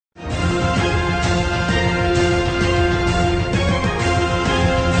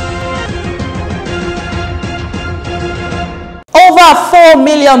4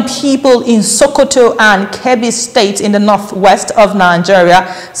 million people in Sokoto and Kebbi states in the northwest of Nigeria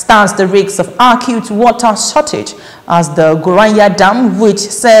stands the risk of acute water shortage as the Goranya Dam, which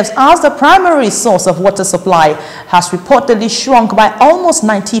serves as the primary source of water supply, has reportedly shrunk by almost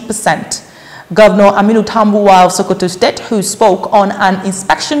 90%. Governor Aminu Tambuwa of Sokoto State, who spoke on an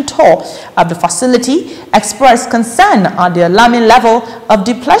inspection tour of the facility, expressed concern at the alarming level of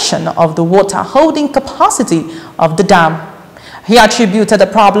depletion of the water holding capacity of the dam. He attributed the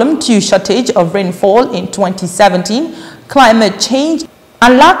problem to shortage of rainfall in 2017, climate change,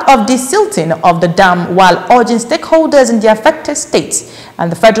 and lack of desilting of the dam, while urging stakeholders in the affected states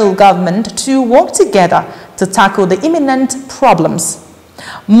and the federal government to work together to tackle the imminent problems.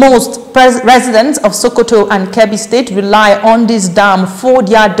 Most residents of Sokoto and Kebbi State rely on this dam for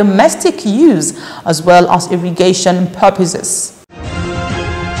their domestic use as well as irrigation purposes.